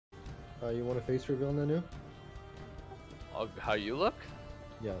You want a face reveal, Nanu? Oh, how you look?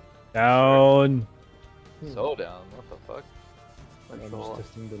 Yeah. Down. So down. What the fuck? I'm just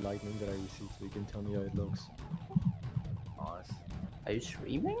testing the lightning that I received so you can tell me how it looks. Nice. Are you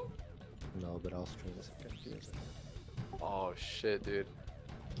streaming? No, but I'll stream a second. Give me a second. Oh shit, dude.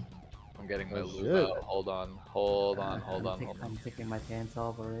 I'm getting my Oh, loot shit. out. Hold on. Hold on. I'm taking my pants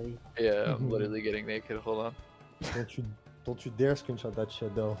off already. Yeah, I'm literally getting naked. Hold on. Don't you dare screenshot that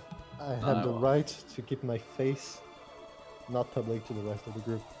shit though. I have the right to keep my face not public to the rest of the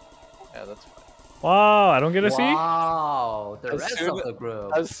group. Yeah, that's fine. Wow, I don't get to see. Wow, the rest of the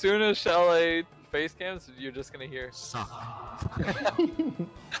group. As soon as Chalet face cams, you're just gonna hear Suck.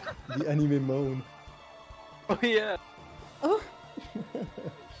 The anime moan. Oh yeah.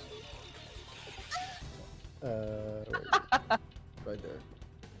 Right there.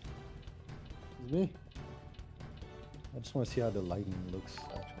 It's me. I just want to see how the lightning looks,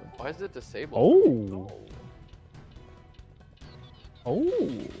 actually. Why is it disabled? Oh.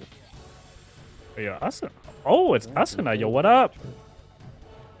 Oh. Yeah, Asuna. Oh, it's Asuna. Yo, what up?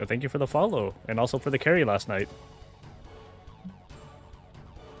 Yo, thank you for the follow and also for the carry last night.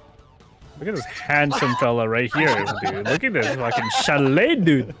 Look at this handsome fella right here, dude. Look at this fucking chalet,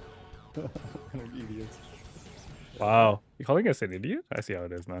 dude. Idiots. Wow. You calling us an idiot? I see how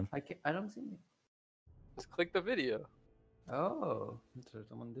it is, man. I don't see it. Just click the video. Oh.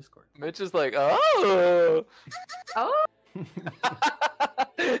 I'm on Discord. Mitch is like, oh. Oh.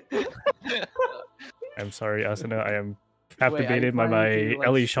 I'm sorry, Asuna. I am captivated by planning my to, like,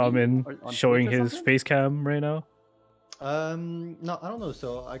 ELE stream shaman on showing Twitch or his something? face cam right now. No, I don't know.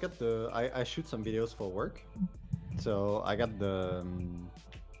 So I got I shoot some videos for work. So I got the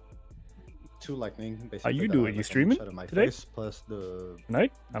 2 lightning. Basically, How you that doing? are, You like, streaming on my today? face, plus the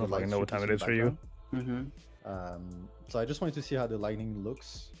Tonight? I the don't fucking light know what time it is for you. background. Mm-hmm. So I just wanted to see how the lightning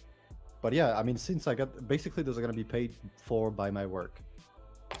looks. But yeah, I mean, since I got basically those are gonna be paid for by my work.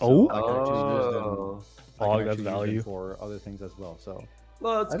 Oh? I can actually use them. Oh. I Oh, can that's actually use them value. for other things as well. So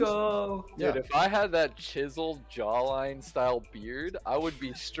Let's I just- go. Dude, yeah. if I had that chiseled jawline style beard, I would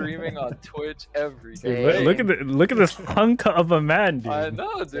be streaming on Twitch every Dude, day. look at this hunk of a man, dude. I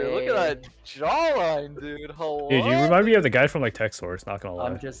know, dude. Look at that jawline, dude. Hello. Dude, you remind me of the guy from like Tech Source, not gonna lie.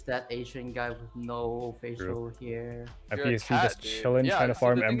 I'm just that Asian guy with no facial hair. At You're a PSP cat, just dude. chilling, Yeah, trying to see,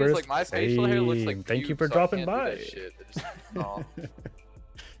 farm the thing is, embers. like, my facial hair looks like Same. Thank you pubes, for so I dropping can't do by. that shit. They just- no.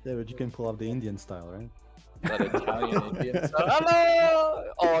 yeah, but you can pull off the Indian style, right? That Italian Indian stuff. Hello!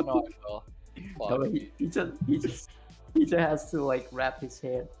 Oh no, I fell. No, Fuck. he just has to like wrap his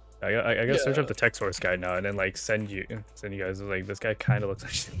head. I gotta search Yeah. up the Tech Source guy now and then like send you guys like this guy kind of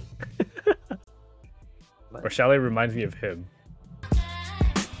looks like. Or Chalet reminds me of him.